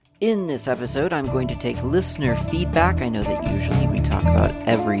In this episode, I'm going to take listener feedback. I know that usually we talk about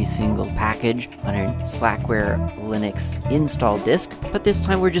every single package on a Slackware Linux install disk, but this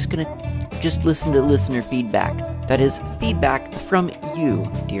time we're just going to listen to listener feedback. That is feedback from you,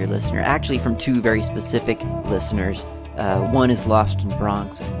 dear listener. Actually, from two very specific listeners. One is Lost in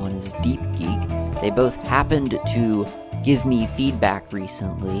Bronx and one is Deep Geek. They both happened to give me feedback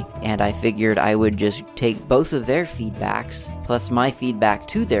recently, and I figured I would just take both of their feedbacks, plus my feedback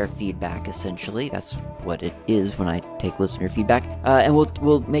to their feedback, essentially. That's what it is when I take listener feedback. And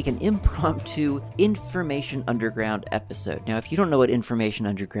we'll make an impromptu Information Underground episode. Now, if you don't know what Information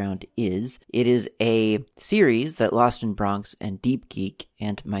Underground is, it is a series that Lost in Bronx and Deep Geek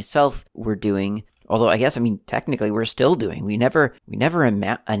and myself were doing. Although, technically we're still doing. We never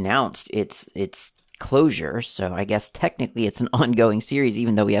announced its closure, so I guess technically it's an ongoing series,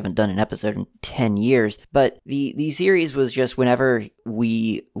 even though we haven't done an episode in 10 years. But the series was just whenever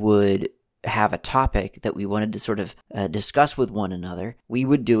we would have a topic that we wanted to sort of discuss with one another, we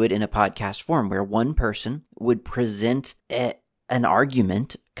would do it in a podcast form where one person would present an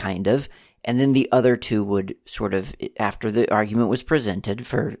argument, kind of, and then the other two would sort of, after the argument was presented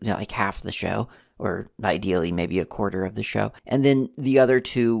for like half the show, or ideally maybe a quarter of the show, and then the other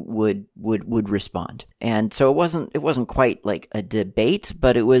two would respond. And so it wasn't quite like a debate,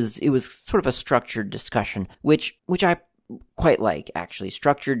 but it was sort of a structured discussion, which I quite like, actually.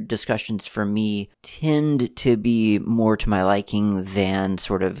 Structured discussions for me tend to be more to my liking than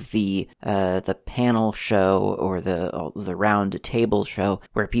sort of the panel show or the round table show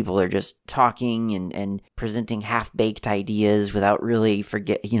where people are just talking and presenting half-baked ideas without really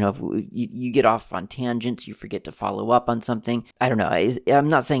you get off on tangents, you forget to follow up on something. I don't know. I'm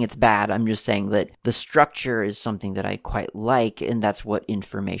not saying it's bad. I'm just saying that the structure is something that I quite like, and that's what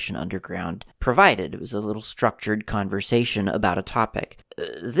Information Underground provided. It was a little structured conversation about a topic.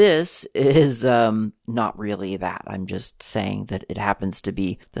 This is not really that. I'm just saying that it happens to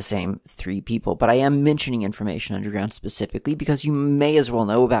be the same three people. But I am mentioning Information Underground specifically because you may as well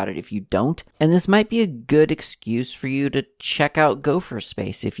know about it if you don't. And this might be a good excuse for you to check out Gopher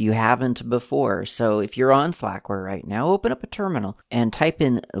Space if you haven't before. So if you're on Slackware right now, open up a terminal and type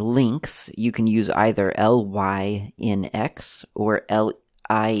in links. You can use either LYNX or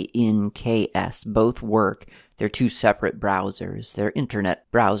LINKS. Both work. They're two separate browsers. They're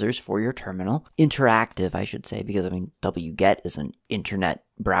internet browsers for your terminal. Interactive, I should say, because wget is an internet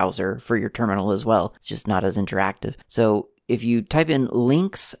browser for your terminal as well. It's just not as interactive. So if you type in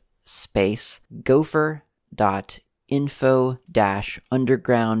links space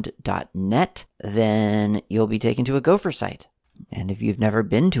gopher.info-underground.net, then you'll be taken to a Gopher site. And if you've never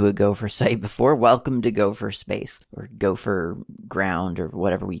been to a Gopher site before, welcome to Gopher Space, or Gopher Ground, or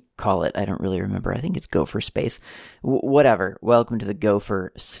whatever we call it. I don't really remember. I think it's Gopher Space. Whatever. Welcome to the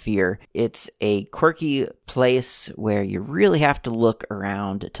Gopher Sphere. It's a quirky place where you really have to look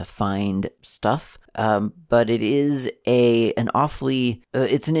around to find stuff. But it is an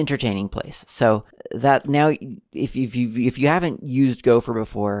entertaining place. So that now, if you haven't used Gopher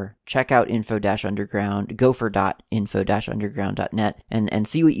before, check out gopher.info-underground.net and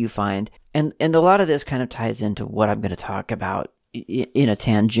see what you find. And a lot of this kind of ties into what I'm going to talk about in a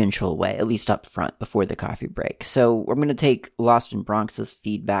tangential way, at least up front before the coffee break. So I'm going to take Lost in Bronx's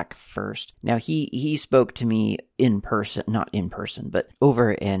feedback first. Now, he spoke to me not in person, but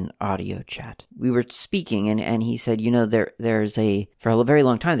over an audio chat. We were speaking, and he said, for a very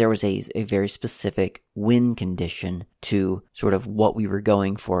long time, there was a very specific win condition to sort of what we were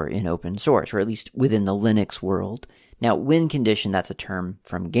going for in open source, or at least within the Linux world. Now, win condition, that's a term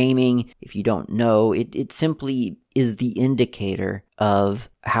from gaming. If you don't know, it simply is the indicator of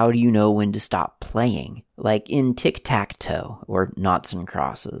how do you know when to stop playing. Like in tic-tac-toe, or noughts and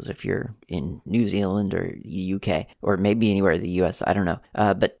crosses, if you're in New Zealand or the UK, or maybe anywhere in the US, I don't know.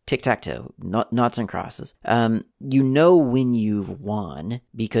 But tic-tac-toe, noughts and crosses. You know when you've won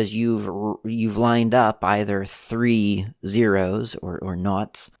because you've lined up either 3 zeros or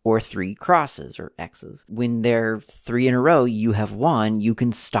noughts or 3 crosses or X's. When they're 3 in a row, you have won, you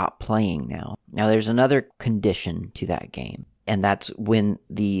can stop playing now. Now there's another condition to that game, and that's when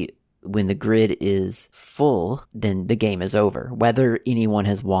the grid is full, then the game is over. Whether anyone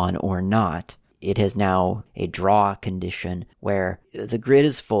has won or not, it has now a draw condition where the grid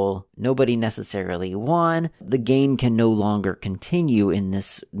is full, nobody necessarily won, the game can no longer continue in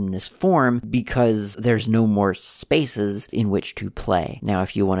this form because there's no more spaces in which to play. Now,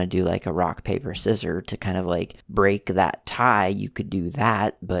 if you want to do like a rock, paper, scissors to kind of like break that tie, you could do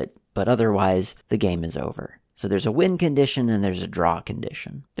that, but otherwise the game is over. So there's a win condition and there's a draw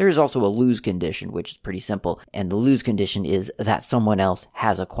condition. There is also a lose condition, which is pretty simple. And the lose condition is that someone else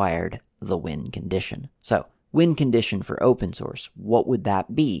has acquired the win condition. So win condition for open source, what would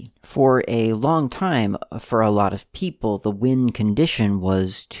that be? For a long time, for a lot of people, the win condition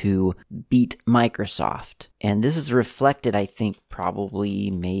was to beat Microsoft. And this is reflected, I think,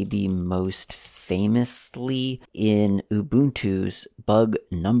 probably maybe most famously in Ubuntu's bug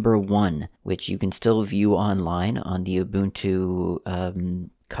number 1, which you can still view online on the Ubuntu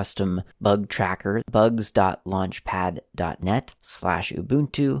custom bug tracker,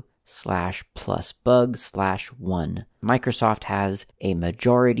 bugs.launchpad.net/Ubuntu/+bug/1. Microsoft has a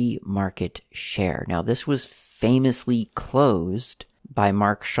majority market share. Now, this was famously closed by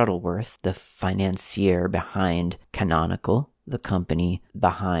Mark Shuttleworth, the financier behind Canonical, the company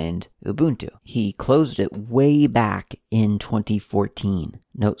behind Ubuntu. He closed it way back in 2013.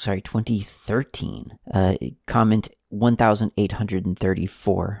 Comment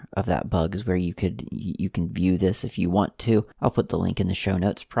 1834 of that bug is where you can view this if you want to. I'll put the link in the show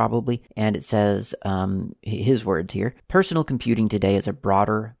notes probably. And it says, his words here, personal computing today is a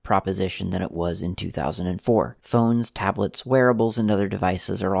broader proposition than it was in 2004. Phones, tablets, wearables, and other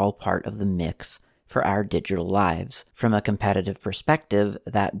devices are all part of the mix for our digital lives. From a competitive perspective,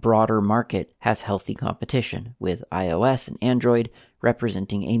 that broader market has healthy competition, with iOS and Android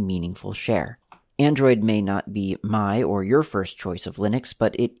representing a meaningful share. Android may not be my or your first choice of Linux,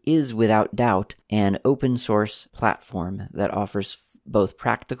 but it is without doubt an open source platform that offers both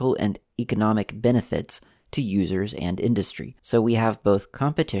practical and economic benefits to users and industry. So we have both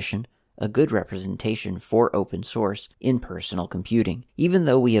competition, a good representation for open source in personal computing. Even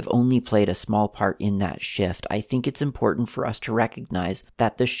though we have only played a small part in that shift, I think it's important for us to recognize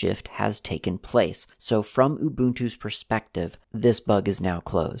that the shift has taken place. So from Ubuntu's perspective, this bug is now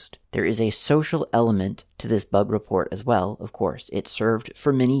closed. There is a social element to this bug report as well, of course. It served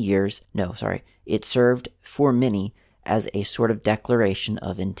for many as a sort of declaration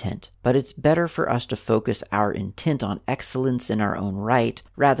of intent. But it's better for us to focus our intent on excellence in our own right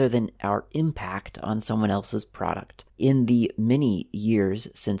rather than our impact on someone else's product. In the many years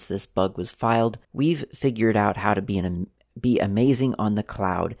since this bug was filed, we've figured out how to be amazing on the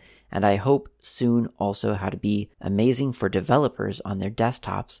cloud, and I hope soon also how to be amazing for developers on their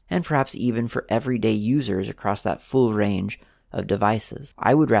desktops, and perhaps even for everyday users across that full range of devices.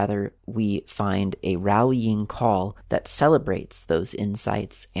 I would rather we find a rallying call that celebrates those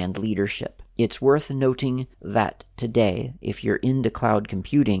insights and leadership. It's worth noting that today, if you're into cloud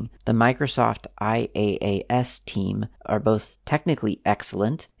computing, the Microsoft IaaS team are both technically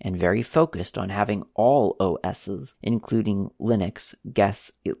excellent and very focused on having all OSs, including Linux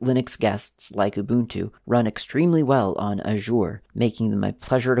guests like Ubuntu, run extremely well on Azure, making them a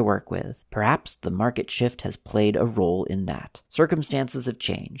pleasure to work with. Perhaps the market shift has played a role in that. Circumstances have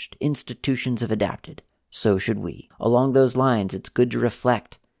changed. Institutions have adapted. So should we. Along those lines, it's good to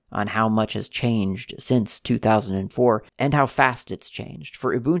reflect on how much has changed since 2004 and how fast it's changed.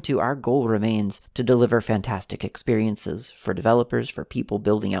 For Ubuntu, our goal remains to deliver fantastic experiences for developers, for people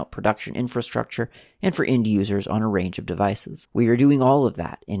building out production infrastructure, and for end users on a range of devices. We are doing all of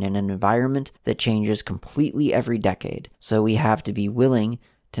that in an environment that changes completely every decade, so we have to be willing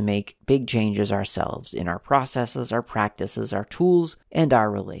to make big changes ourselves in our processes, our practices, our tools, and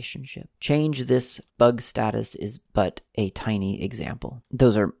our relationship. Change this bug status is but a tiny example.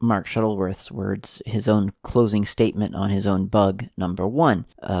 Those are Mark Shuttleworth's words, his own closing statement on his own bug number 1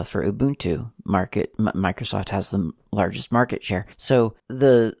 for Ubuntu. Microsoft has the largest market share. So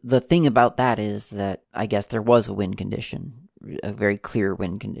the thing about that is that I guess there was a win condition, a very clear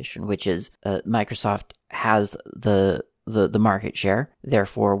win condition, which is Microsoft has the market share.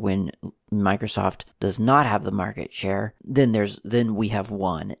 Therefore, when Microsoft does not have the market share, then we have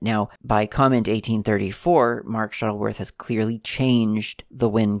won. Now, by comment 1834, Mark Shuttleworth has clearly changed the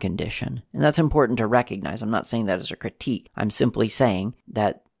win condition. And that's important to recognize. I'm not saying that as a critique. I'm simply saying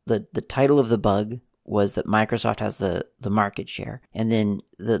that the title of the bug was that Microsoft has the market share. And then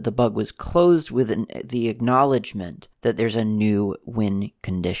the bug was closed with the acknowledgement that there's a new win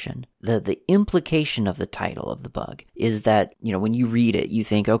condition. The implication of the title of the bug is that, when you read it, you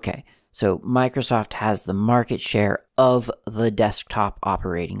think, okay, so Microsoft has the market share of the desktop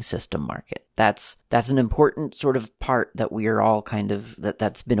operating system market. That's an important sort of part that we are all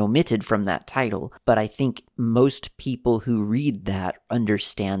that's been omitted from that title. But I think most people who read that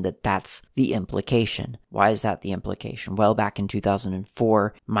understand that that's the implication. Why is that the implication? Well, back in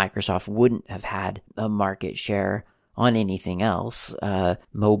 2004, Microsoft wouldn't have had a market share on anything else.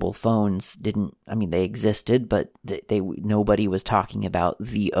 Mobile phones didn't, I mean, they existed, but nobody was talking about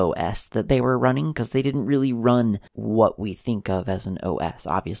the OS that they were running, because they didn't really run what we think of as an OS.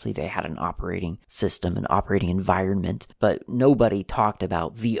 Obviously, they had an operating system, an operating environment, but nobody talked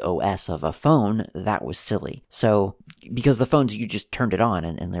about the OS of a phone. That was silly. So, because the phones, you just turned it on,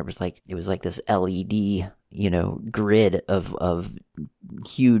 and there was like, it was like this LED, grid of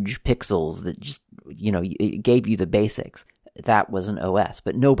huge pixels that just, it gave you the basics. That was an OS,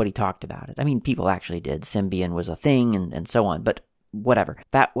 but nobody talked about it. I mean, people actually did. Symbian was a thing, and so on, but whatever.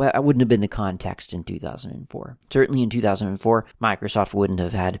 That wouldn't have been the context in 2004. Certainly in 2004, Microsoft wouldn't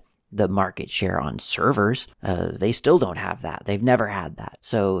have had the market share on servers. They still don't have that. They've never had that.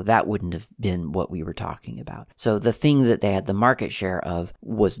 So that wouldn't have been what we were talking about. So the thing that they had the market share of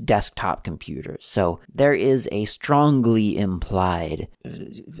was desktop computers. So there is a strongly implied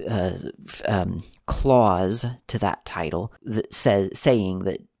clause to that title that saying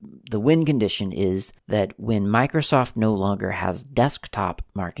that the win condition is that when Microsoft no longer has desktop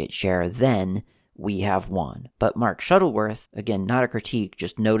market share, then we have won. But Mark Shuttleworth, again, not a critique,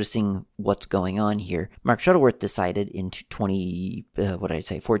 just noticing what's going on here. Mark Shuttleworth decided in 14,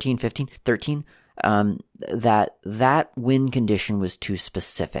 15, 13, that win condition was too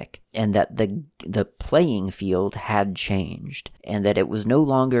specific, and that the playing field had changed, and that it was no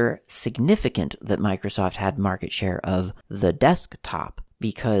longer significant that Microsoft had market share of the desktop,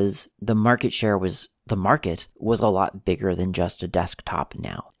 because the market was a lot bigger than just a desktop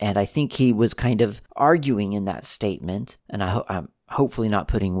now. And I think he was kind of arguing in that statement, and I'm hopefully not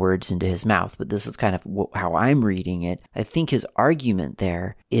putting words into his mouth, but this is kind of how I'm reading it. I think his argument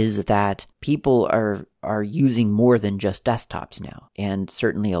there is that people are using more than just desktops now. And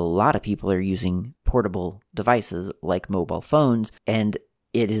certainly a lot of people are using portable devices like mobile phones, and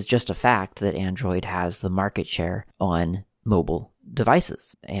it is just a fact that Android has the market share on mobile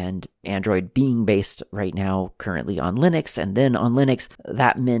devices, and Android being based right now currently on Linux, and then on Linux,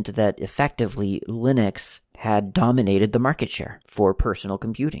 that meant that effectively Linux had dominated the market share for personal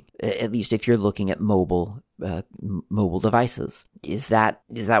computing, at least if you're looking at mobile devices. Is that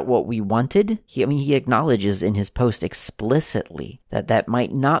what we wanted? He acknowledges in his post explicitly that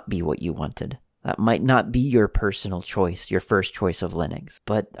might not be what you wanted. That might not be your personal choice, your first choice of Linux.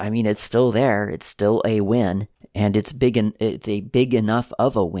 But, it's still there. It's still a win. And it's a big enough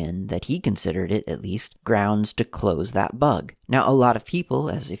of a win that he considered it, at least, grounds to close that bug. Now, a lot of people,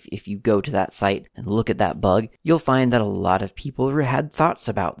 as if you go to that site and look at that bug, you'll find that a lot of people had thoughts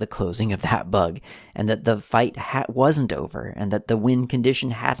about the closing of that bug, and that the fight wasn't over, and that the win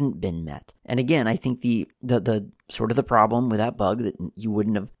condition hadn't been met. And again, I think the sort of the problem with that bug that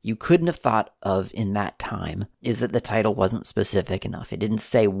you couldn't have thought of in that time is that the title wasn't specific enough. It didn't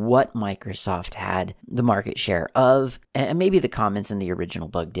say what Microsoft had the market share of, and maybe the comments in the original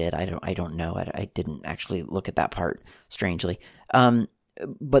bug did. I don't know. I didn't actually look at that part, strangely.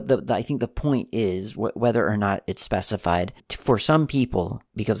 But I think the point is whether or not it's specified. For some people,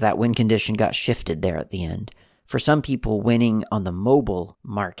 because that win condition got shifted there at the end, for some people, winning on the mobile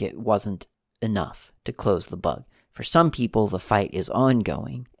market wasn't enough to close the bug. For some people, the fight is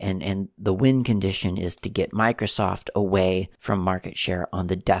ongoing, and the win condition is to get Microsoft away from market share on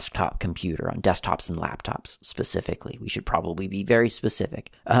the desktop computer, on desktops and laptops specifically. We should probably be very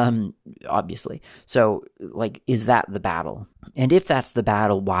specific, obviously. So, is that the battle? And if that's the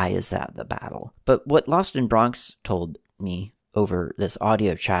battle, why is that the battle? But what Lost in Bronx told me over this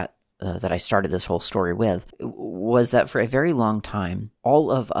audio chat that I started this whole story with was that for a very long time,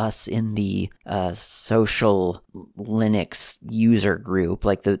 all of us in the social Linux user group,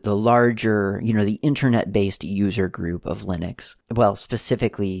 like the larger, the internet-based user group of Linux, well,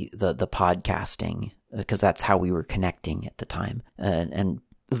 specifically the podcasting, because that's how we were connecting at the time, and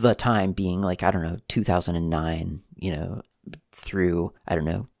the time being 2009, through,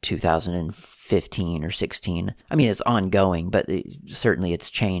 2015 or 16. It's ongoing, but certainly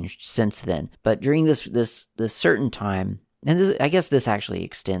it's changed since then. But during this certain time, and I guess this actually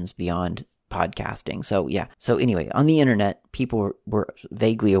extends beyond podcasting. So yeah. So anyway, on the internet, people were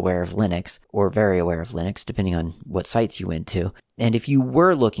vaguely aware of Linux, or very aware of Linux, depending on what sites you went to. And if you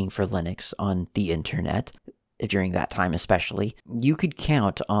were looking for Linux on the internet, during that time especially, you could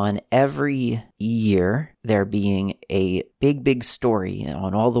count on every year there being a big story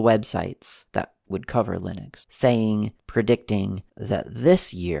on all the websites that would cover Linux, predicting that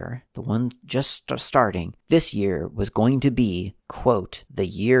this year, the one just starting, this year was going to be, quote, the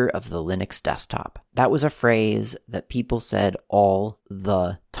year of the Linux desktop. That was a phrase that people said all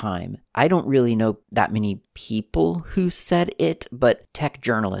the time. I don't really know that many people who said it, but tech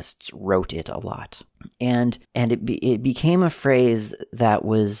journalists wrote it a lot. it became a phrase that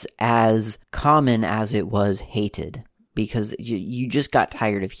was as common as it was hated, because you just got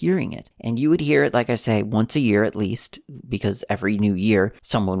tired of hearing it. And you would hear it, like I say, once a year at least, because every new year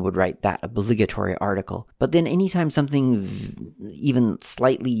someone would write that obligatory article. But then anytime something even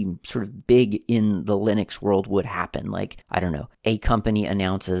slightly sort of big in the Linux world would happen, like, I don't know, a company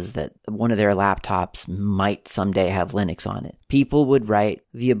announces that one of their laptops might someday have Linux on it, people would write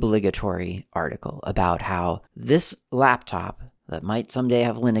the obligatory article about how this laptop that might someday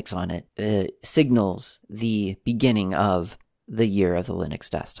have Linux on it signals the beginning of the year of the Linux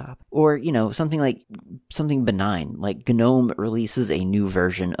desktop. Or, something benign, like GNOME releases a new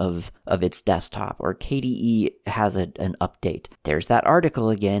version of its desktop, or KDE has an update. There's that article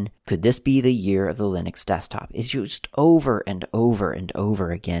again. Could this be the year of the Linux desktop? It's just over and over and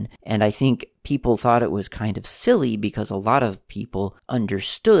over again. And I think people thought it was kind of silly because a lot of people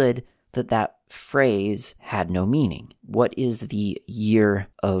understood that phrase had no meaning. What is the year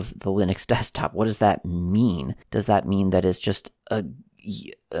of the Linux desktop? What does that mean? Does that mean that it's just a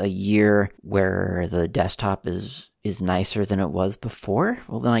year where the desktop is nicer than it was before?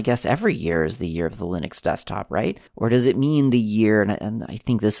 Well, then I guess every year is the year of the Linux desktop, right? Or does it mean the year, and I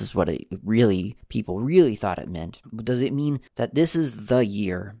think this is what people really thought it meant. Does it mean that this is the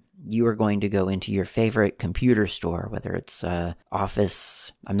year you are going to go into your favorite computer store, whether it's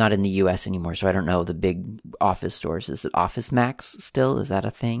Office? I'm not in the US anymore, so I don't know the big Office stores. Is it Office Max still? Is that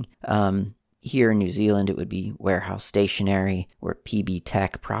a thing? Here in New Zealand, it would be Warehouse Stationery, or PB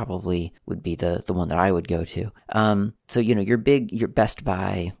Tech probably would be the one that I would go to. So, your Best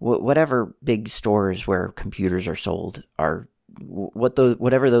Buy, whatever big stores where computers are sold are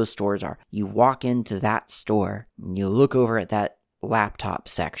whatever those stores are. You walk into that store, and you look over at that laptop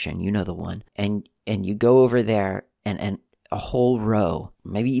section, the one, and you go over there, and a whole row,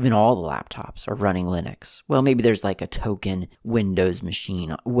 maybe even all the laptops are running Linux. Well, maybe there's like a token Windows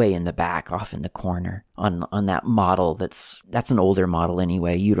machine way in the back, off in the corner on that model. That's an older model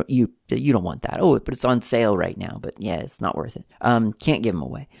anyway. You don't want that. Oh, but it's on sale right now. But yeah, it's not worth it. Can't give them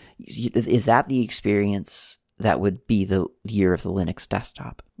away. Is that the experience that would be the year of the Linux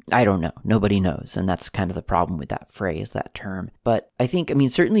desktop? I don't know. Nobody knows. And that's kind of the problem with that phrase, that term. But I think,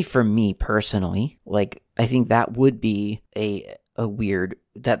 certainly for me personally, I think that would be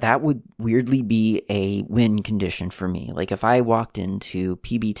that would weirdly be a win condition for me. Like if I walked into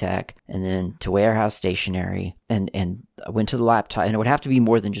PB Tech and then to Warehouse Stationery and I went to the laptop, and it would have to be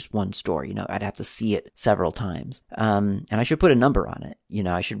more than just one store, I'd have to see it several times. And I should put a number on it.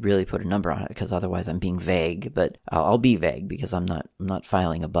 I should really put a number on it, because otherwise I'm being vague, but I'll be vague because I'm not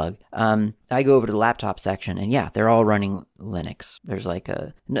filing a bug. I go over to the laptop section, and yeah, they're all running Linux. There's like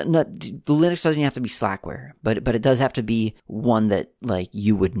the Linux doesn't have to be Slackware, but it does have to be one that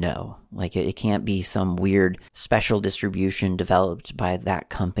you would know. It can't be some weird special distribution developed by that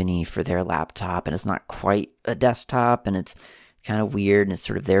company for their laptop, and it's not quite a desktop, and it's kind of weird, and it's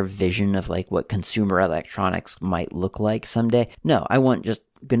sort of their vision of what consumer electronics might look like someday. No, I want just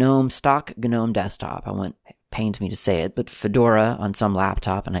stock GNOME desktop. I want, it pains me to say it, but Fedora on some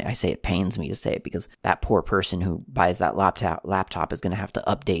laptop, and I say it pains me to say it because that poor person who buys that laptop is going to have to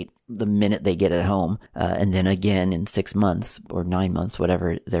update the minute they get it home, and then again in 6 months or 9 months,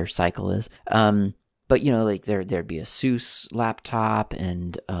 whatever their cycle is. But there'd be a SUSE laptop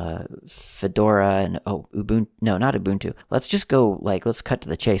and Fedora and Ubuntu. No, not Ubuntu. Let's just go let's cut to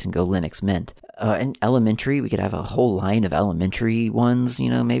the chase and go Linux Mint. And elementary, we could have a whole line of elementary ones.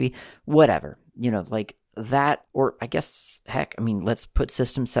 Maybe whatever. That, or I guess heck, let's put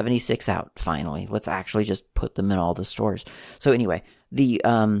System 76 out finally. Let's actually just put them in all the stores. So anyway, the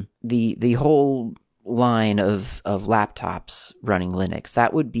whole line of laptops running Linux,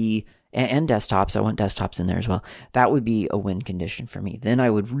 that would be. And desktops, I want desktops in there as well. That would be a win condition for me. Then I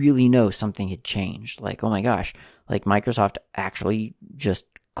would really know something had changed. Oh my gosh, Microsoft actually just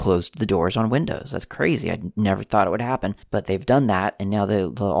closed the doors on Windows. That's crazy. I never thought it would happen, but they've done that, and now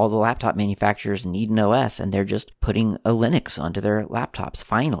all the laptop manufacturers need an OS, and they're just putting a Linux onto their laptops.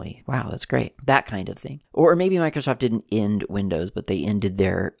 Finally, wow, that's great. That kind of thing. Or maybe Microsoft didn't end Windows, but they ended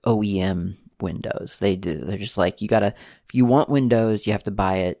their OEM Windows. They're just if you want Windows, you have to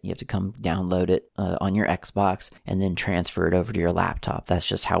buy it. You have to come download it on your Xbox and then transfer it over to your laptop. That's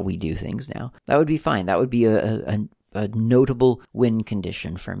just how we do things now. That would be fine. That would be a notable win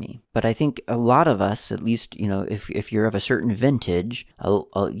condition for me. But I think a lot of us, at least, if you're of a certain vintage,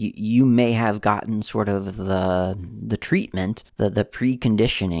 you may have gotten sort of the treatment, the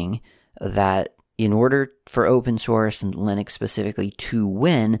preconditioning that in order for open source and Linux specifically to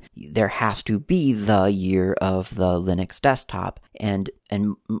win, there has to be the year of the Linux desktop. And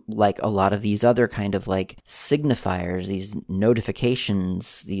like a lot of these other kind of like signifiers, these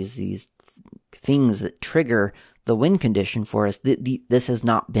notifications, these things that trigger the win condition for us, this has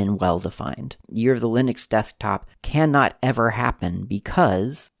not been well defined. Year of the Linux desktop cannot ever happen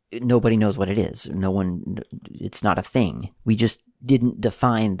because nobody knows what it is. It's not a thing. We just didn't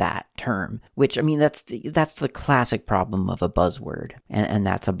define that term, which, I mean, that's the classic problem of a buzzword, and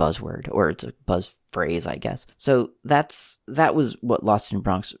that's a buzzword, or it's a buzz phrase, I guess. So that was what Lost in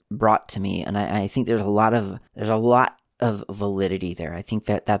Bronx brought to me, and I think there's a lot of validity there. I think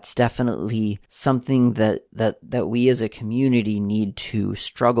that's definitely something that we as a community need to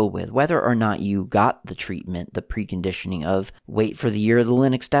struggle with, whether or not you got the treatment, the preconditioning of wait for the year of the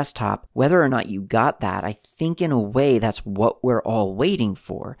Linux desktop, whether or not you got that. I think in a way that's what we're all waiting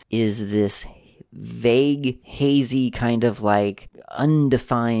for, is this vague, hazy kind of like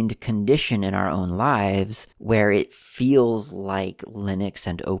undefined condition in our own lives where it feels like Linux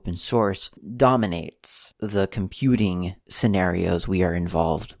and open source dominates the computing scenarios we are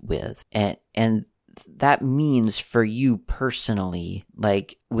involved with. And that means for you personally,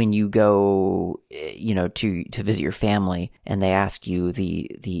 like when you go, to visit your family and they ask you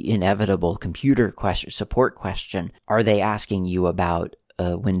the inevitable computer support question, are they asking you about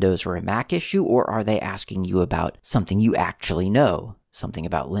a Windows or a Mac issue, or are they asking you about something you actually know, something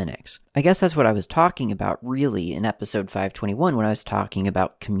about Linux? I guess that's what I was talking about really in episode 521 when I was talking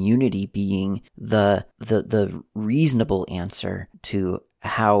about community being the reasonable answer to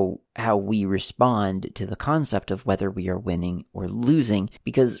how we respond to the concept of whether we are winning or losing,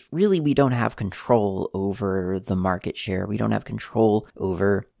 because really we don't have control over the market share. We don't have control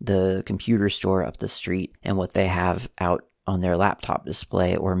over the computer store up the street and what they have out on their laptop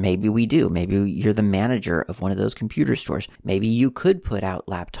display, or maybe we do. Maybe you're the manager of one of those computer stores. Maybe you could put out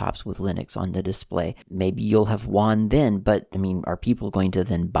laptops with Linux on the display. Maybe you'll have won then, but I mean, are people going to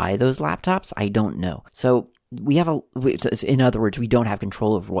then buy those laptops? I don't know. So in other words, we don't have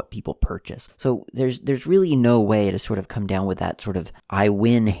control over what people purchase. So there's really no way to sort of come down with that sort of I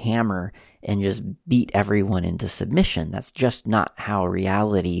win hammer and just beat everyone into submission. That's just not how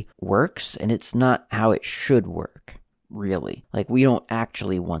reality works, and it's not how it should work. Really. Like, we don't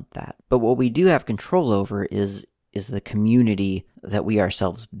actually want that. But what we do have control over is the community that we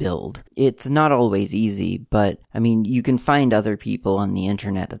ourselves build. It's not always easy, but I mean, you can find other people on the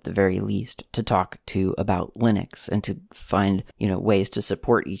internet at the very least to talk to about Linux and to find, ways to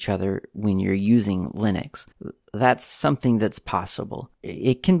support each other when you're using Linux. That's something that's possible.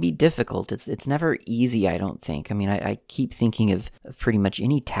 It can be difficult. It's never easy, I don't think. I mean, I keep thinking of pretty much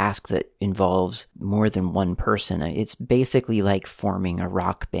any task that involves more than one person. It's basically like forming a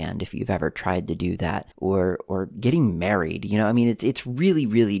rock band, if you've ever tried to do that, or getting married. I mean, it's really,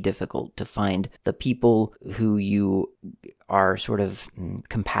 really difficult to find the people who you are sort of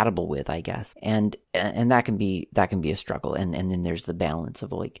compatible with, I guess. And that can be a struggle. And then there's the balance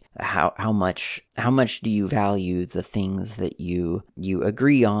of like how much do you value the things that you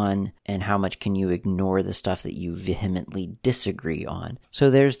agree on, and how much can you ignore the stuff that you vehemently disagree on. So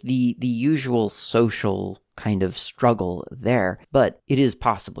there's the usual social kind of struggle there, but it is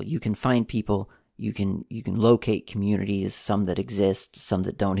possible. You can find people. You can locate communities, some that exist, some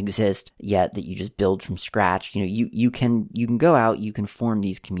that don't exist yet, that you just build from scratch. You can go out, you can form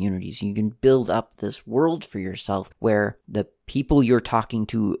these communities, you can build up this world for yourself where the people you're talking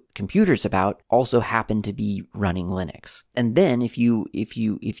to computers about also happen to be running Linux. And then if you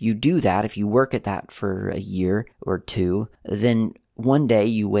do that, if you work at that for a year or two, then one day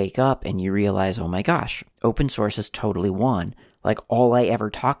you wake up and you realize, oh my gosh, open source has totally won. Like, all I ever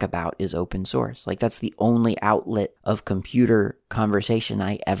talk about is open source. Like, that's the only outlet of computer conversation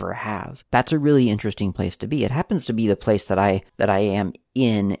I ever have. That's a really interesting place to be. It happens to be the place that I am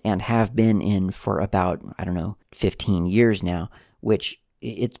in and have been in for about, 15 years now, which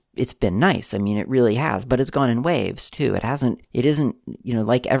it's been nice. I mean, it really has, but it's gone in waves too. It isn't,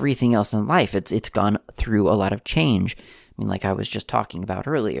 like everything else in life, it's gone through a lot of change. I mean, like I was just talking about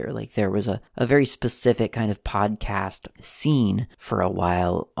earlier, like there was a very specific kind of podcast scene for a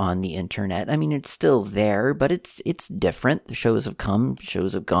while on the internet. I mean, it's still there, but it's different. The shows have come,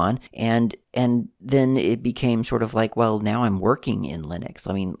 shows have gone, and then it became sort of like, well, now I'm working in Linux.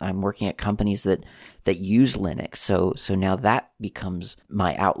 I mean, I'm working at companies that use Linux. So now that becomes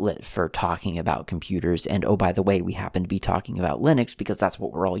my outlet for talking about computers. And oh, by the way, we happen to be talking about Linux because that's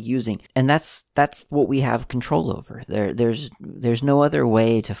what we're all using. And that's what we have control over. There's no other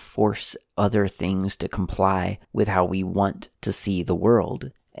way to force other things to comply with how we want to see the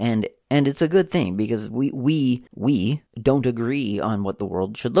world. And it's a good thing because we don't agree on what the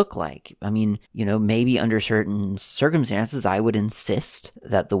world should look like. I mean, maybe under certain circumstances, I would insist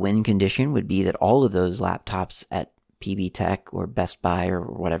that the win condition would be that all of those laptops at PB Tech or Best Buy or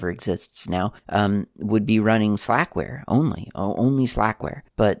whatever exists now, would be running Slackware only Slackware.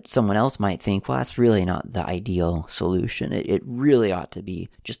 But someone else might think, well, that's really not the ideal solution. It really ought to be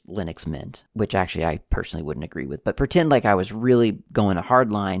just Linux Mint, which actually I personally wouldn't agree with. But pretend like I was really going a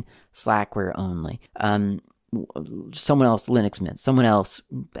hard line, Slackware only. Someone else, Linux Mint. Someone else,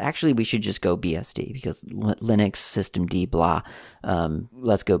 actually, we should just go BSD because Linux systemd blah.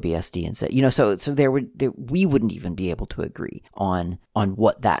 Let's go BSD instead. So we wouldn't even be able to agree on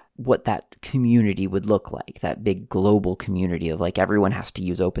what that community would look like. That big global community of like everyone has to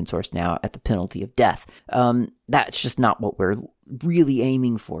use open source now at the penalty of death. That's just not what we're really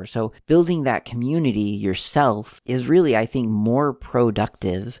aiming for. So building that community yourself is really, I think, more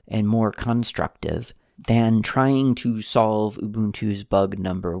productive and more constructive than trying to solve Ubuntu's bug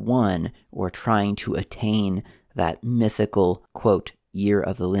number 1 or trying to attain that mythical, quote, year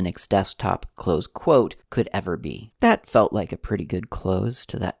of the Linux desktop, close quote, could ever be. That felt like a pretty good close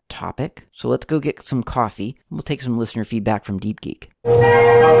to that topic. So let's go get some coffee. We'll take some listener feedback from Deep Geek.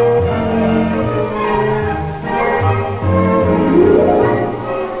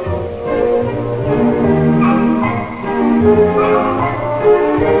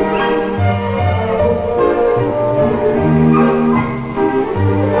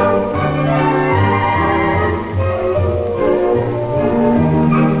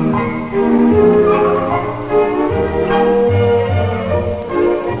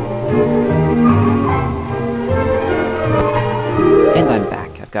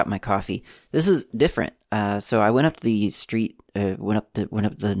 Got my coffee. This is different. So I went up the street, went up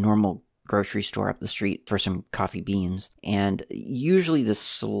the normal grocery store up the street for some coffee beans, and usually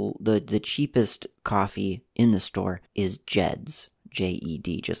the cheapest coffee in the store is Jed's,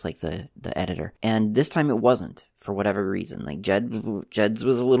 J-E-D, just like the editor. And this time it wasn't, for whatever reason. Like Jed's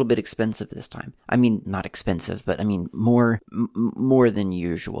was a little bit expensive this time. I mean, not expensive, but I mean more than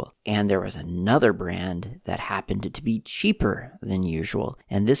usual. And there was another brand that happened to be cheaper than usual,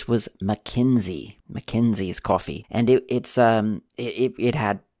 and this was McKinsey's coffee. And it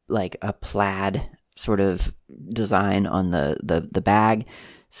had like a plaid sort of design on the bag.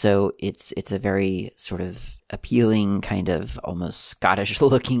 So it's a very sort of appealing, kind of almost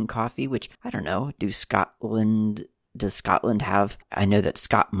Scottish-looking coffee, which, I don't know, does Scotland have? I know that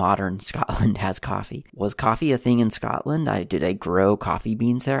modern Scotland has coffee. Was coffee a thing in Scotland? Did they grow coffee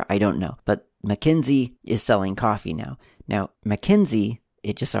beans there? I don't know. But McKinsey is selling coffee now. Now, McKinsey,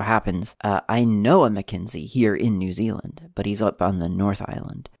 it just so happens, I know a McKinsey here in New Zealand, but he's up on the North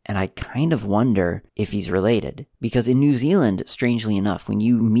Island. And I kind of wonder if he's related. Because in New Zealand, strangely enough, when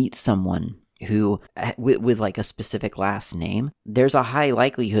you meet someone who, with like a specific last name, there's a high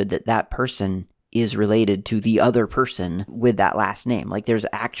likelihood that person is related to the other person with that last name. Like there's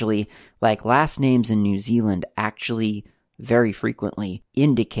actually, like last names in New Zealand actually very frequently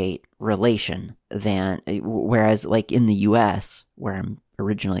indicate relation whereas like in the US, where I'm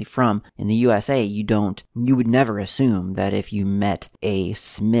originally from, in the USA, you would never assume that if you met a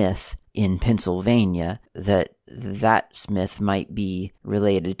Smith in Pennsylvania that Smith might be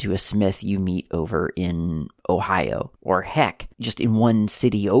related to a Smith you meet over in Ohio, or heck, just in one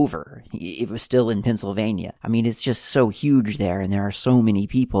city over. It was still in Pennsylvania. I mean, it's just so huge there, and there are so many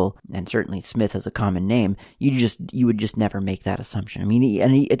people, and certainly Smith is a common name. You would just never make that assumption. I mean,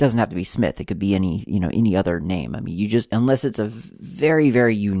 and it doesn't have to be Smith. It could be any other name. I mean, unless it's a very,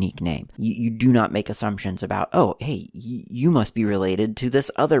 very unique name, you do not make assumptions about, oh, hey, you must be related to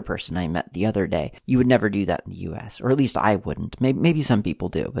this other person I met the other day. You would never do that in the US, or at least I wouldn't. Maybe some people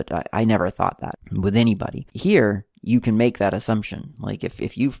do, but I never thought that with anybody. Here, you can make that assumption. Like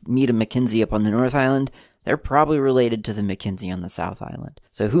if you meet a McKinsey up on the North Island, they're probably related to the McKinsey on the South Island.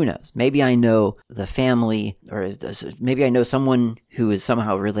 So who knows? Maybe I know the family, or maybe I know someone who is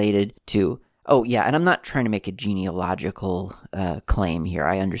somehow related to... Oh, yeah, and I'm not trying to make a genealogical claim here.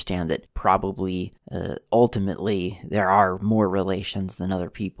 I understand that probably, ultimately, there are more relations than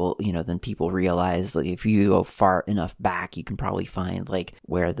other people, than people realize. Like, if you go far enough back, you can probably find, like,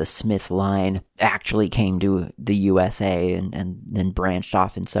 where the Smith line actually came to the USA and then branched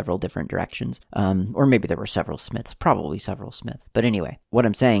off in several different directions. Or maybe there were several Smiths, probably several Smiths. But anyway, what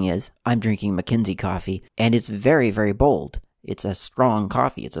I'm saying is, I'm drinking McKinsey coffee, and it's very, very bold. It's a strong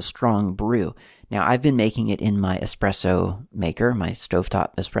coffee. It's a strong brew. Now, I've been making it in my espresso maker, my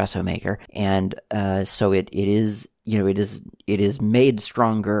stovetop espresso maker, and so it is made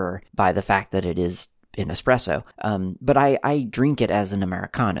stronger by the fact that it is in espresso. But I drink it as an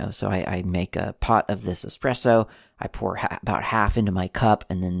Americano. So I make a pot of this espresso. I pour about half into my cup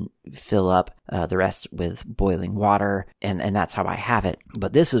and then fill up the rest with boiling water. And that's how I have it.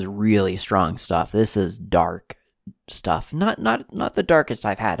 But this is really strong stuff. This is dark stuff. Not the darkest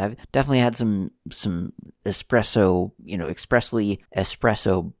I've had. I've definitely had some espresso, expressly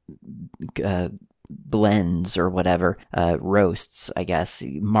espresso blends or whatever, roasts, I guess,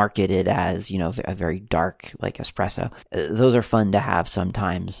 marketed as, a very dark like espresso. Those are fun to have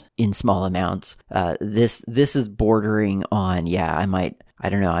sometimes in small amounts. This is bordering on, I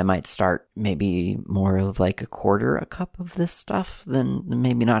might start maybe more of like a quarter a cup of this stuff than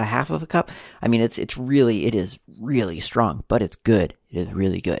maybe not a half of a cup. I mean, it is really strong, but it's good. It is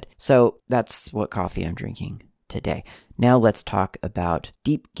really good. So that's what coffee I'm drinking today. Now let's talk about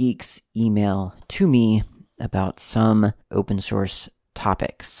Deep Geek's email to me about some open source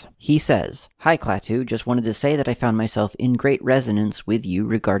topics. He says, "Hi Klaatu, just wanted to say that I found myself in great resonance with you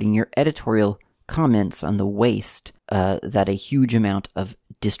regarding your editorial comments on the waste that a huge amount of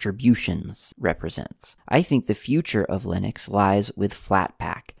distributions represents. I think the future of Linux lies with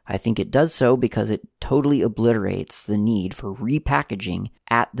Flatpak. I think it does so because it totally obliterates the need for repackaging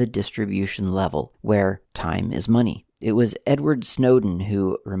at the distribution level, where time is money. It was Edward Snowden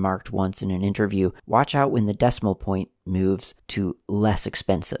who remarked once in an interview, watch out when the decimal point moves to less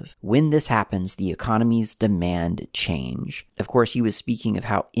expensive. When this happens, the economies demand change. Of course, he was speaking of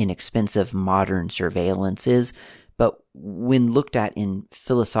how inexpensive modern surveillance is, but when looked at in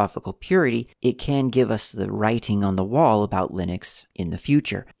philosophical purity, it can give us the writing on the wall about Linux in the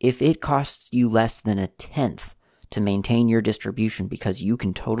future. If it costs you less than a tenth to maintain your distribution because you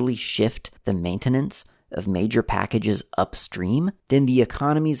can totally shift the maintenance of major packages upstream, then the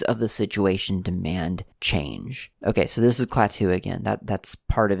economies of the situation demand change." Okay, so this is Klaatu again. That's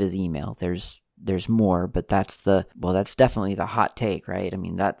part of his email. There's more, but that's definitely the hot take, right? I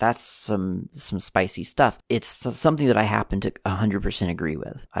mean, that's some spicy stuff. It's something that I happen to 100% agree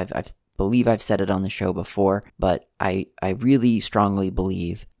with. I believe I've said it on the show before, but I really strongly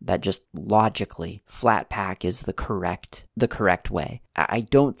believe that just logically, Flatpak is the correct way. I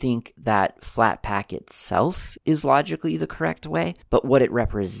don't think that Flatpak itself is logically the correct way, but what it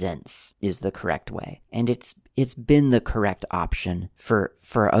represents is the correct way. And it's been the correct option for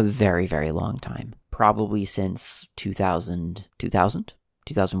a very, very long time. Probably since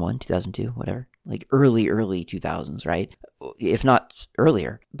 2001, 2002, whatever. Like early 2000s, right? If not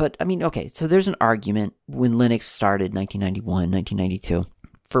earlier. But I mean, okay, so there's an argument when Linux started 1991, 1992,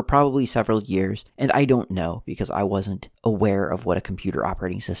 for probably several years, and I don't know because I wasn't aware of what a computer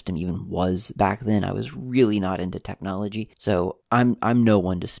operating system even was back then. I was really not into technology, so I'm no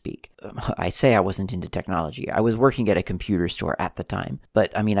one to speak. I say I wasn't into technology. I was working at a computer store at the time,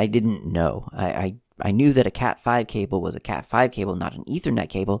 but I mean, I didn't know. I knew that a Cat5 cable was a Cat5 cable, not an Ethernet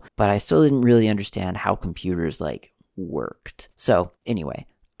cable, but I still didn't really understand how computers worked. So anyway,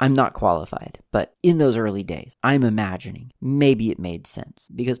 I'm not qualified, but in those early days, I'm imagining maybe it made sense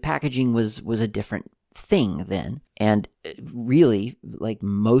because packaging was a different thing then. And really,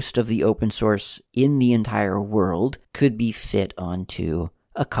 most of the open source in the entire world could be fit onto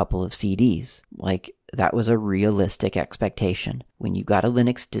a couple of CDs. That was a realistic expectation. When you got a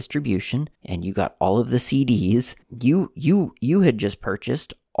Linux distribution and you got all of the CDs, you had just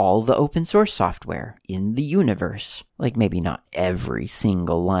purchased all the open source software in the universe. Maybe not every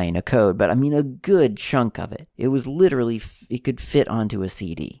single line of code, but I mean a good chunk of it. It was literally, it could fit onto a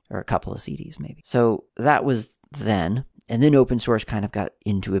CD or a couple of CDs maybe. So that was then. And then open source kind of got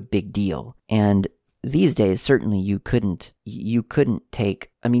into a big deal. And these days, certainly you couldn't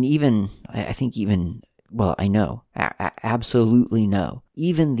take, I mean, absolutely no.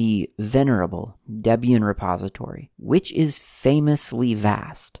 Even the venerable Debian repository, which is famously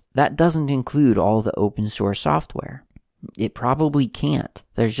vast, that doesn't include all the open source software. It probably can't.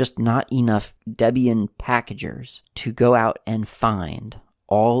 There's just not enough Debian packagers to go out and find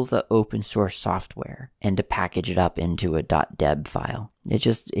all the open source software and to package it up into a .deb file.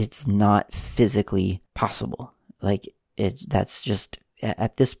 It's not physically possible. That's just,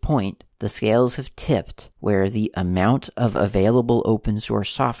 at this point, the scales have tipped where the amount of available open source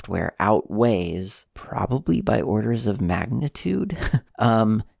software outweighs, probably by orders of magnitude,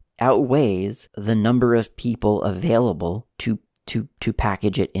 outweighs the number of people available to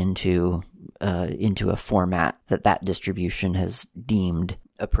package it into a format that distribution has deemed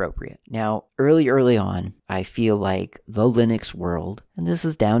appropriate. Now, early on, I feel like the Linux world, and this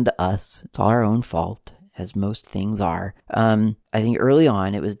is down to us, it's our own fault, as most things are. I think early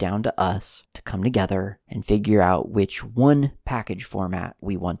on it was down to us to come together and figure out which one package format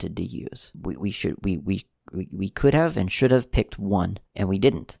we wanted to use. We could have and should have picked one, and we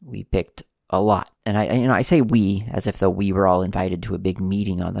didn't. We picked a lot. And I say we as if though we were all invited to a big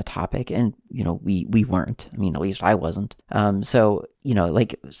meeting on the topic, and we weren't. I mean, at least I wasn't. So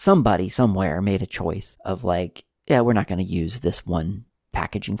like somebody somewhere made a choice of like, yeah, we're not going to use this one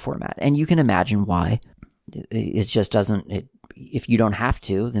packaging format, and you can imagine why. It just doesn't. If you don't have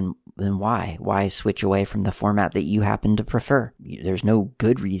to, then why switch away from the format that you happen to prefer? There's no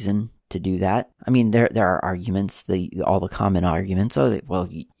good reason to do that. I mean, there are arguments, all the common arguments. Well,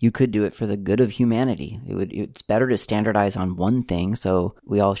 you could do it for the good of humanity. It's better to standardize on one thing, so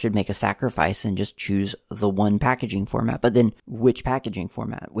we all should make a sacrifice and just choose the one packaging format. But then, which packaging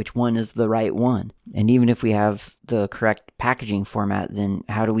format? Which one is the right one? And even if we have the correct packaging format, then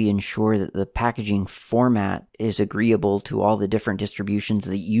how do we ensure that the packaging format is agreeable to all the different distributions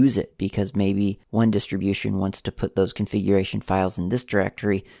that use it? Because maybe one distribution wants to put those configuration files in this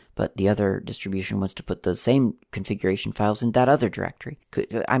directory, but the other distribution wants to put those same configuration files in that other directory.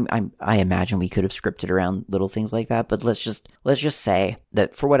 I imagine we could have scripted around little things like that, but let's just say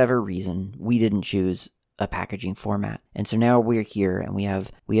that for whatever reason we didn't choose a packaging format. And so now we're here and we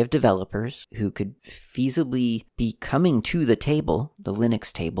have developers who could feasibly be coming to the table, the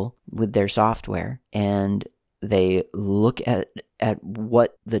Linux table, with their software, and they look at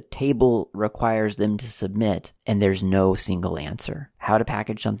what the table requires them to submit, and there's no single answer. How to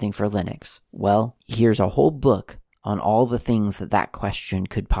package something for Linux? Well, here's a whole book on all the things that question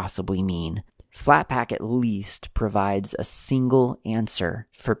could possibly mean. Flatpak at least provides a single answer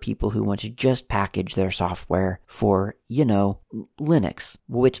for people who want to just package their software for, Linux.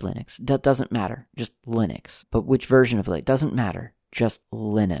 Which Linux? Doesn't matter. Just Linux. But which version of it? Doesn't matter. Just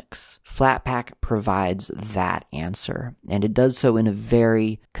Linux. Flatpak provides that answer, and it does so in a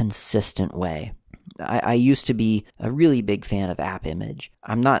very consistent way. I used to be a really big fan of AppImage.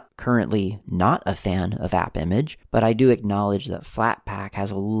 I'm not currently not a fan of AppImage, but I do acknowledge that Flatpak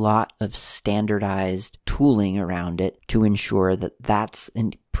has a lot of standardized tooling around it to ensure that that's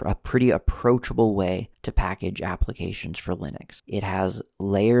a pretty approachable way to package applications for Linux. It has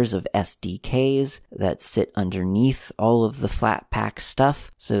layers of SDKs that sit underneath all of the Flatpak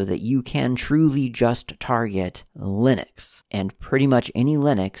stuff so that you can truly just target Linux. And pretty much any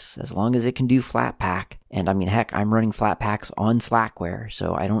Linux, as long as it can do Flatpak, and I mean, heck, I'm running Flatpaks on Slackware,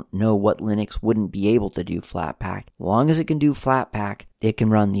 so I don't know what Linux wouldn't be able to do Flatpak. As long as it can do Flatpak, it can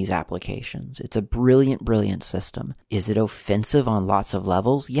run these applications. It's a brilliant, brilliant system. Is it offensive on lots of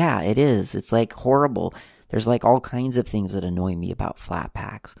levels? Yeah, it is. It's like horrible. There's like all kinds of things that annoy me about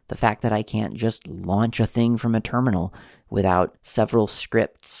Flatpaks. The fact that I can't just launch a thing from a terminal without several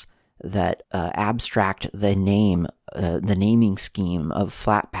scripts that abstract the naming scheme of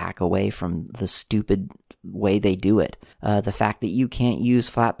Flatpak away from the stupid way they do it. The fact that you can't use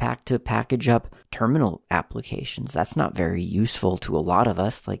Flatpak to package up terminal applications, that's not very useful to a lot of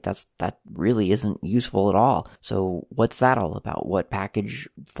us. Like that really isn't useful at all. So what's that all about? What package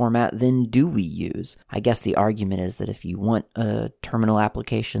format then do we use? I guess the argument is that if you want a terminal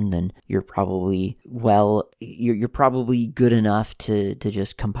application, then you're probably you're probably good enough to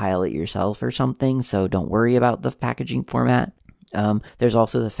just compile it yourself or something. So don't worry about the packaging format. There's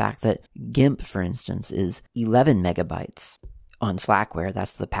also the fact that GIMP, for instance, is 11 megabytes on Slackware.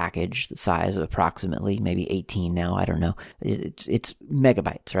 That's the package, the size of approximately, maybe 18 now, I don't know. It's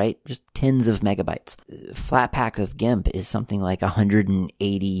megabytes, right? Just tens of megabytes. Flatpak of GIMP is something like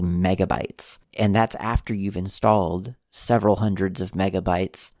 180 megabytes. And that's after you've installed several hundreds of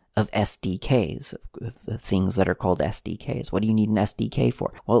megabytes of SDKs, of things that are called SDKs. What do you need an SDK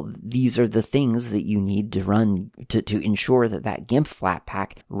for? Well, these are the things that you need to run to ensure that GIMP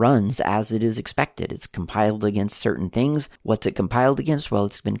Flatpak runs as it is expected. It's compiled against certain things. What's it compiled against? Well,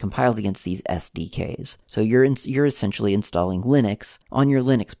 it's been compiled against these SDKs. So you're essentially installing Linux on your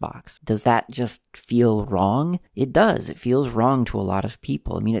Linux box. Does that just feel wrong? It does. It feels wrong to a lot of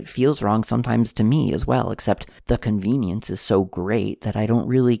people. I mean, it feels wrong sometimes to me as well, except the convenience is so great that I don't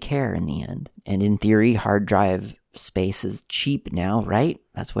really care in the end. And in theory, hard drive space is cheap now, right?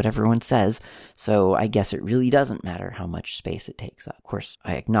 That's what everyone says. So I guess it really doesn't matter how much space it takes up. Of course,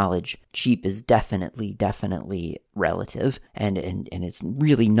 I acknowledge cheap is definitely relative, and it's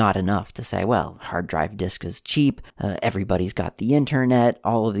really not enough to say, well, hard drive disk is cheap, everybody's got the internet,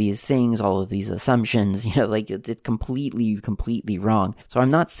 all of these things, all of these assumptions, it's completely wrong. So I'm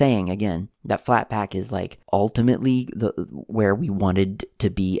not saying, again, that Flatpak is like ultimately where we wanted to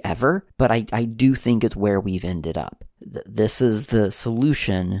be ever, but I do think it's where we've ended up. This is the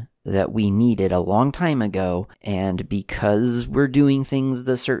solution that we needed a long time ago, and because we're doing things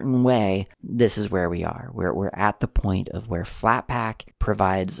the certain way, this is where we are. We're at the point of where Flatpak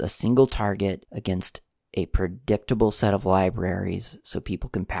provides a single target against a predictable set of libraries so people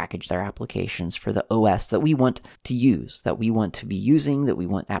can package their applications for the OS that we want to use, that we want to be using, that we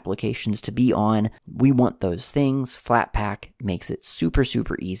want applications to be on. We want those things. Flatpak makes it super,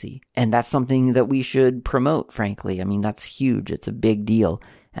 super easy. And that's something that we should promote, frankly. I mean, that's huge. It's a big deal.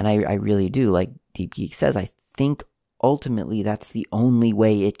 And I really do. Like Deep Geek says, I think ultimately that's the only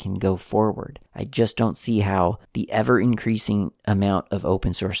way it can go forward. I just don't see how the ever-increasing amount of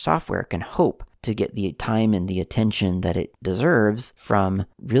open source software can hope to get the time and the attention that it deserves from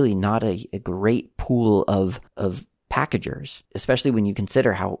really not a great pool of packagers, especially when you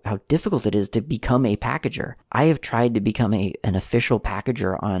consider how difficult it is to become a packager. I have tried to become an official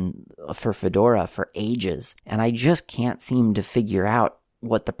packager for Fedora for ages, and I just can't seem to figure out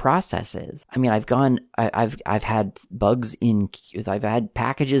what the process is. I mean, I've had bugs in queues. I've had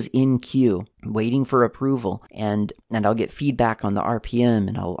packages in queue waiting for approval, and I'll get feedback on the RPM,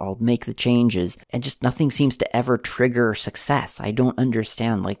 and I'll make the changes, and just nothing seems to ever trigger success. I don't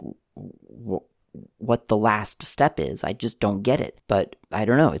understand what the last step is. I just don't get it. But I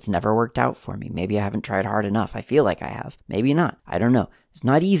don't know. It's never worked out for me. Maybe I haven't tried hard enough. I feel like I have. Maybe not. I don't know. It's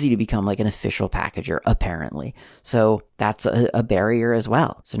not easy to become like an official packager, apparently. So that's a barrier as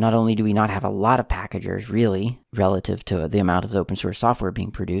well. So not only do we not have a lot of packagers, really, relative to the amount of open source software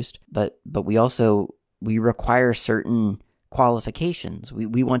being produced, but we require certain qualifications.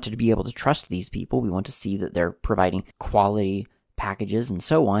 We wanted to be able to trust these people. We want to see that they're providing quality packages and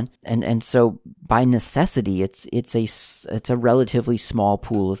so on, and so by necessity it's a relatively small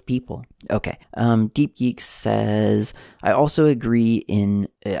pool of people. Okay. Deep Geek says, I also agreed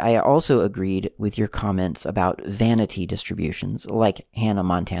with your comments about vanity distributions like Hannah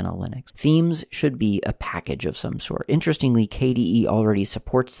Montana Linux. Themes should be a package of some sort. Interestingly, KDE already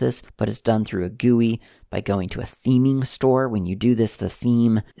supports this, but it's done through a GUI by going to a theming store. When you do this, the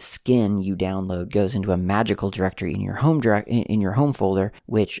theme skin you download goes into a magical directory in your home folder,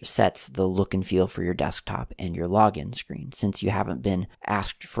 which sets the look and feel for your desktop and your login screen. Since you haven't been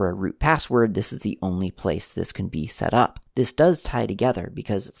asked for a root password, this is the only place this can be set up. This does tie together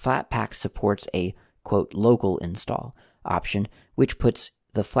because Flatpak supports a, quote, local install option, which puts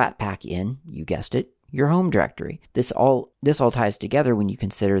the Flatpak in, you guessed it, your home directory. This all ties together when you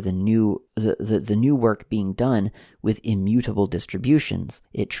consider the new work being done with immutable distributions.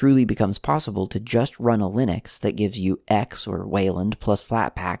 It truly becomes possible to just run a Linux that gives you X or Wayland plus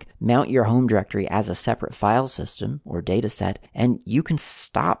Flatpak, mount your home directory as a separate file system or dataset, and you can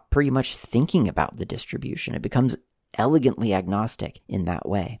stop pretty much thinking about the distribution. It becomes elegantly agnostic in that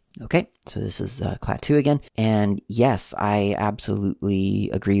way. Okay, so this is Clat2 again, and yes, I absolutely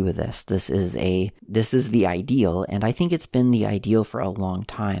agree with this. This is the ideal, and I think it's been the ideal for a long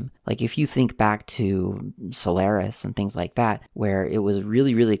time. Like if you think back to Solaris and things like that, where it was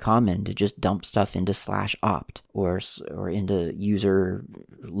really, really common to just dump stuff into /opt or into user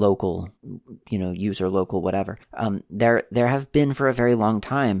local whatever. There have been for a very long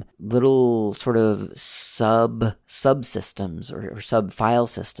time little sort of subsystems or sub file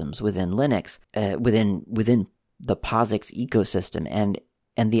systems within Linux, within the POSIX ecosystem, and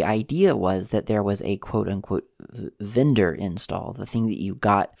the idea was that there was a quote-unquote vendor install, the thing that you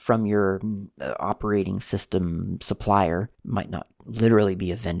got from your operating system supplier. Might not literally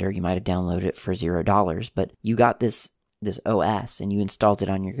be a vendor, you might have downloaded it for $0, but you got this OS and you installed it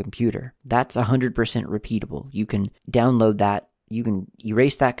on your computer. That's 100% repeatable. You can download that, you can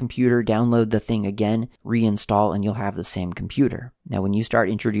erase that computer, download the thing again, reinstall, and you'll have the same computer. Now, when you start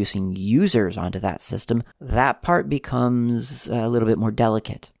introducing users onto that system, that part becomes a little bit more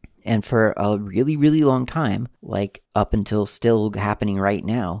delicate. And for a really, really long time, like up until still happening right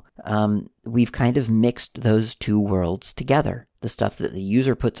now, we've kind of mixed those two worlds together. The stuff that the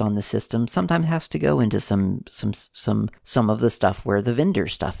user puts on the system sometimes has to go into some of the stuff where the vendor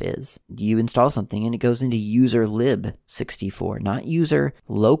stuff is. You install something and it goes into user lib 64, not user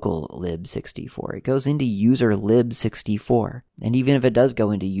local lib 64. It goes into user lib 64. And even if it does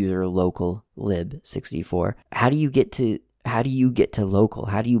go into user local lib 64, how do you get to local?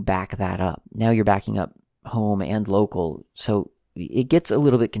 How do you back that up? Now you're backing up home and local, so it gets a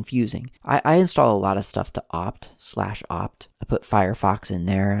little bit confusing. I install a lot of stuff to /opt. I put Firefox in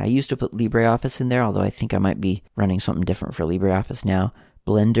there. I used to put LibreOffice in there, although I think I might be running something different for LibreOffice now.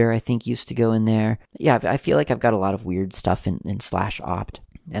 Blender, I think, used to go in there. Yeah, I feel like I've got a lot of weird stuff in /opt.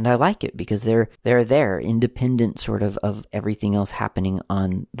 And I like it because they're there, independent sort of everything else happening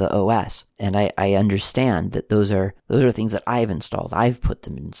on the OS. And I understand that those are things that I've installed. I've put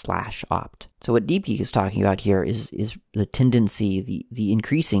them in /opt. So what DeepGeek is talking about here is the tendency, the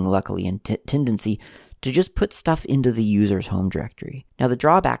increasing, luckily, tendency to just put stuff into the user's home directory. Now, the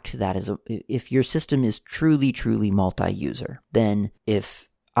drawback to that is if your system is truly, truly multi-user, then if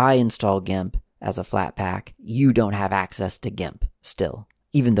I install GIMP as a Flatpak, you don't have access to GIMP still,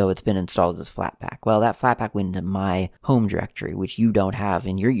 even though it's been installed as Flatpak. Well, that Flatpak went into my home directory, which you don't have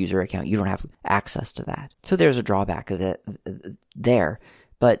in your user account. You don't have access to that. So there's a drawback of it there.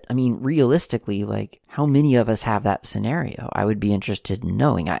 But, I mean, realistically, like, how many of us have that scenario? I would be interested in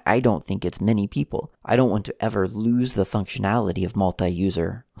knowing. I don't think it's many people. I don't want to ever lose the functionality of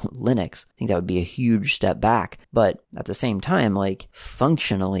multi-user Linux. I think that would be a huge step back. But at the same time, like,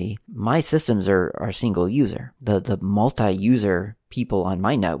 functionally, my systems are single user. The multi-user people on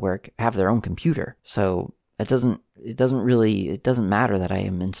my network have their own computer. So it doesn't matter that I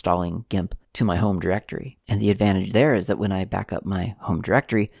am installing GIMP to my home directory. And the advantage there is that when I back up my home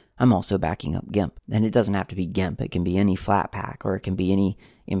directory, I'm also backing up GIMP. And it doesn't have to be GIMP. It can be any Flatpak, or it can be any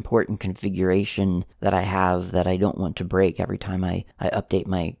important configuration that I have that I don't want to break every time I update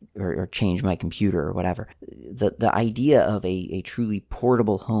my or change my computer or whatever. The idea of a truly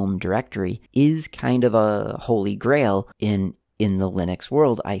portable home directory is kind of a holy grail in the Linux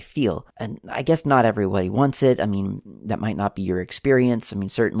world, I feel. And I guess not everybody wants it. I mean, that might not be your experience. I mean,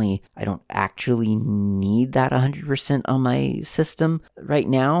 certainly I don't actually need that 100% on my system right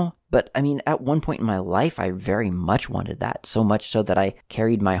now. But I mean, at one point in my life, I very much wanted that. So much so that I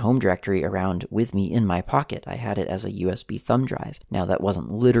carried my home directory around with me in my pocket. I had it as a USB thumb drive. Now, that wasn't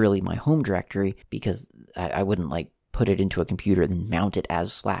literally my home directory because I wouldn't like put it into a computer and then mount it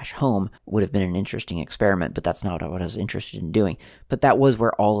as /home. Would have been an interesting experiment, but that's not what I was interested in doing. But that was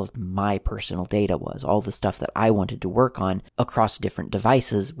where all of my personal data was. All the stuff that I wanted to work on across different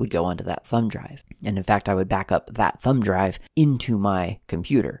devices would go onto that thumb drive. And in fact, I would back up that thumb drive into my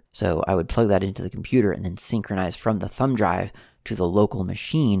computer. So I would plug that into the computer and then synchronize from the thumb drive to the local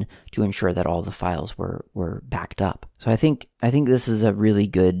machine to ensure that all the files were backed up. So I think this is a really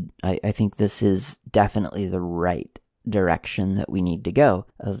good, I think this is definitely the right direction that we need to go,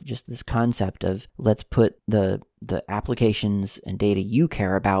 of just this concept of let's put the applications and data you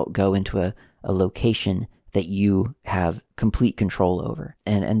care about go into a location that you have complete control over.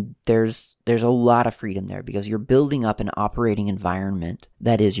 And there's a lot of freedom there because you're building up an operating environment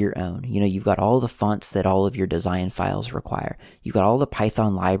that is your own. You know, you've got all the fonts that all of your design files require. You've got all the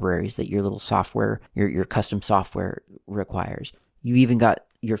Python libraries that your little software, your custom software requires. You even got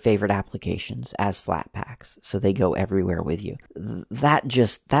your favorite applications as Flatpaks, so they go everywhere with you.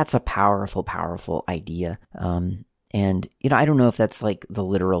 That's a powerful, powerful idea. And, you know, I don't know if that's like the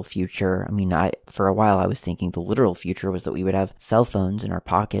literal future. I mean, for a while I was thinking the literal future was that we would have cell phones in our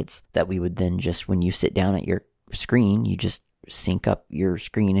pockets that we would then just, when you sit down at your screen, you just sync up your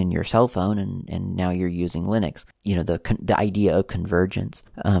screen and your cell phone, and now you're using Linux. You know, the idea of convergence,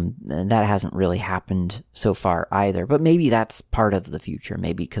 and that hasn't really happened so far either. But maybe that's part of the future.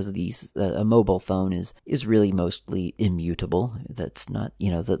 Maybe because a mobile phone is really mostly immutable. That's not,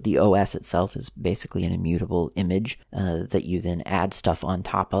 you know, the OS itself is basically an immutable image that you then add stuff on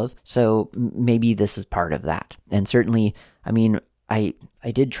top of. So maybe this is part of that. And certainly, I mean, I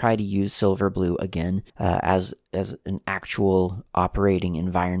did try to use Silverblue again as an actual operating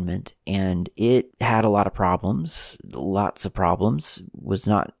environment, and it had a lot of problems, was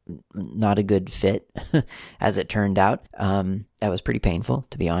not a good fit, as it turned out. That was pretty painful,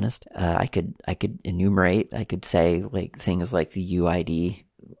 to be honest. I could enumerate, I could say like things like the UID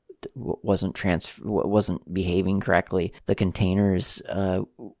wasn't behaving correctly. The containers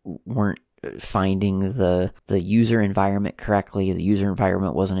weren't finding the user environment correctly. The user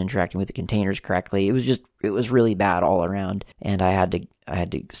environment wasn't interacting with the containers correctly. It was really bad all around, and I had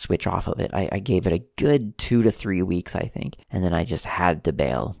to switch off of it. I gave it a good 2 to 3 weeks, I think, and then I just had to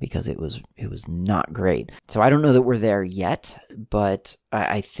bail because it was not great. So I don't know that we're there yet, but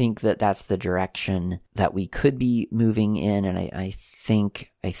I think that that's the direction that we could be moving in, and I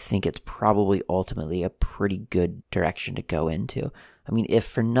think it's probably ultimately a pretty good direction to go into. I mean, if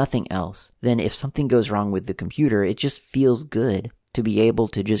for nothing else, then if something goes wrong with the computer, it just feels good to be able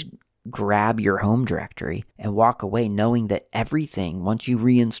to just grab your home directory and walk away knowing that everything, once you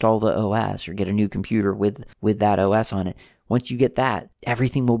reinstall the OS or get a new computer with that OS on it, once you get that,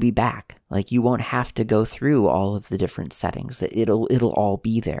 everything will be back. Like, you won't have to go through all of the different settings. That it'll all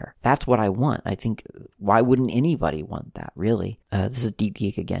be there. That's what I want. I think, why wouldn't anybody want that, really? This is Deep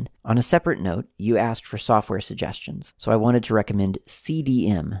Geek again. On a separate note, you asked for software suggestions, so I wanted to recommend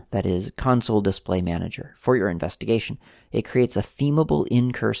CDM, that is Console Display Manager, for your investigation. It creates a themable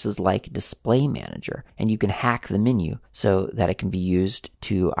in-curses-like display manager, and you can hack the menu so that it can be used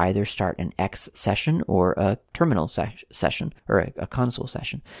to either start an X session or a terminal session, or a console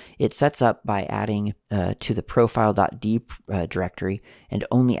session. It sets up by adding to the profile.d directory and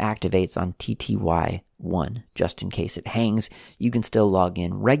only activates on TTY1, just in case it hangs. You can still log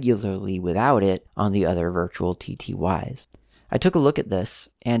in regularly without it on the other virtual TTYs. I took a look at this,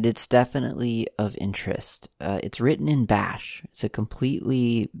 and it's definitely of interest. It's written in Bash. It's a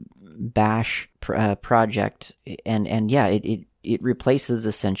completely Bash project, and yeah, it replaces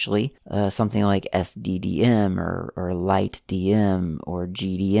essentially something like SDDM or LightDM or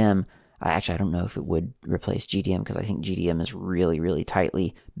GDM. Actually, I don't know if it would replace GDM, because I think GDM is really, really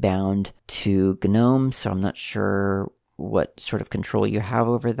tightly bound to GNOME, so I'm not sure what sort of control you have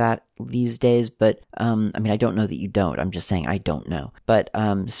over that these days, but I mean, I don't know that you don't. I'm just saying I don't know. But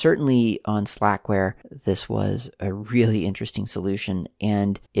certainly on Slackware, this was a really interesting solution,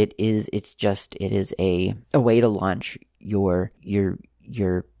 and it is a way to launch your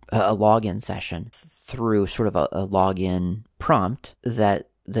a login session through sort of a login prompt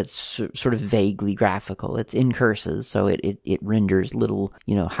that's sort of vaguely graphical. It's in curses, so it renders little,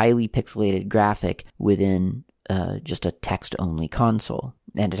 highly pixelated graphic within just a text-only console.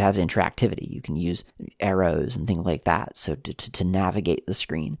 And it has interactivity. You can use arrows and things like that, so to navigate the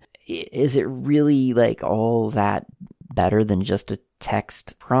screen. Is it really like all that better than just a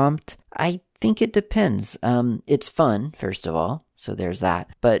text prompt? I think it depends. It's fun, first of all, so there's that.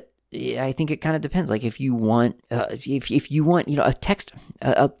 But I think it kind of depends. Like, if you want, if you want, a text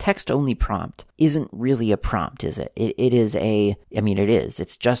only prompt isn't really a prompt, is it? It is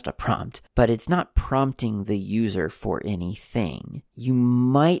it's just a prompt, but it's not prompting the user for anything. You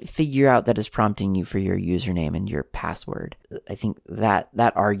might figure out that it's prompting you for your username and your password. I think that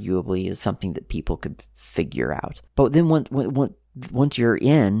arguably is something that people could figure out. But then once you're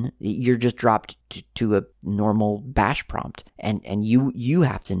in, you're just dropped to a normal bash prompt, and you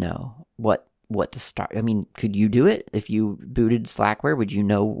have to know what to start. I mean, could you do it? If you booted Slackware, would you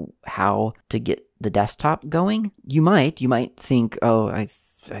know how to get the desktop going? You might think, oh, I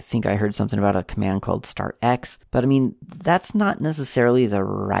think I heard something about a command called start X, but I mean, that's not necessarily the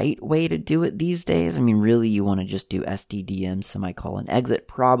right way to do it these days. I mean, really, you want to just do SDDM ;exit,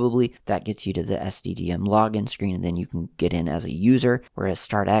 probably. That gets you to the SDDM login screen, and then you can get in as a user, whereas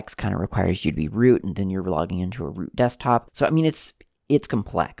start X kind of requires you to be root, and then you're logging into a root desktop. So, I mean, it's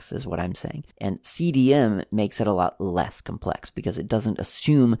complex, is what I'm saying. And CDM makes it a lot less complex, because it doesn't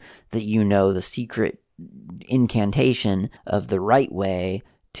assume that you know the secret incantation of the right way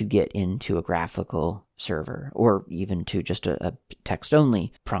to get into a graphical server, or even to just a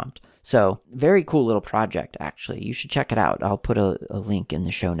text-only prompt. So, very cool little project, actually. You should check it out. I'll put a link in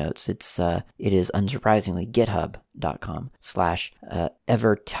the show notes. It is unsurprisingly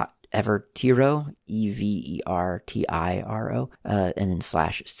github.com/evertiro, EVERTIRO, and then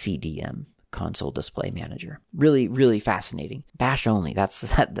 /CDM. Console Display Manager. Really, really fascinating. Bash only.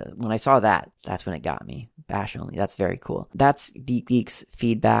 When I saw that, that's when it got me. Bash only. That's very cool. That's Deep Geek's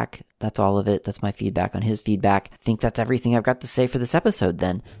feedback. That's all of it. That's my feedback on his feedback. I think that's everything I've got to say for this episode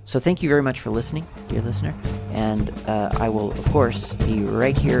then. So thank you very much for listening, dear listener. And I will, of course, be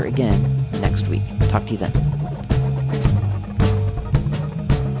right here again next week. Talk to you then.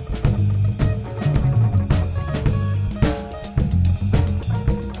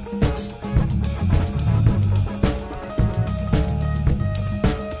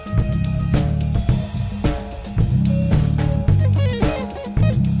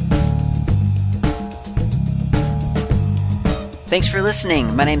 Thanks for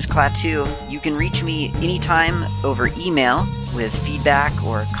listening. My name's Klaatu. You can reach me anytime over email with feedback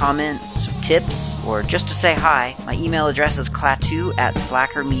or comments, tips, or just to say hi. My email address is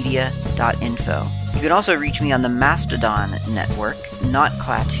klaatu@slackermedia.info. You can also reach me on the Mastodon network, not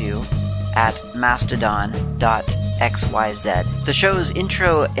Klaatu, at mastodon.xyz. The show's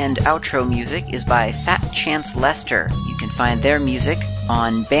intro and outro music is by Fat Chance Lester. You can find their music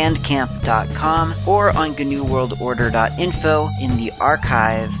on bandcamp.com or on GNUWorldOrder.info. In the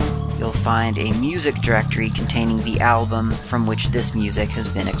archive, you'll find a music directory containing the album from which this music has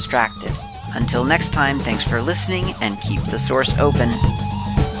been extracted. Until next time, thanks for listening, and keep the source open.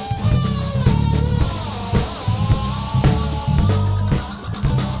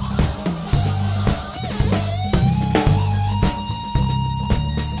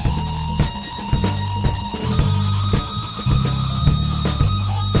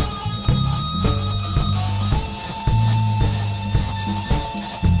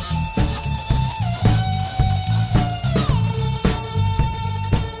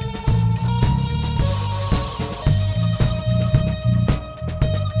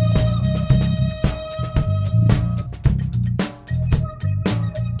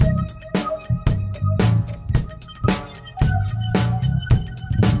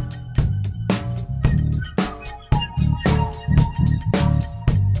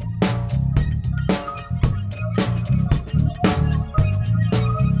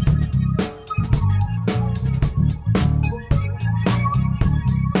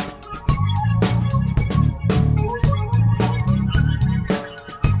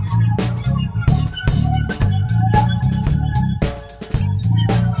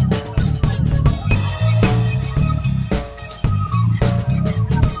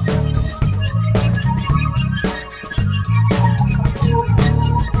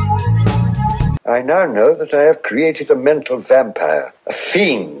 I now know that I have created a mental vampire, a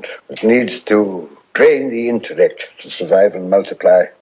fiend that needs to drain the intellect to survive and multiply.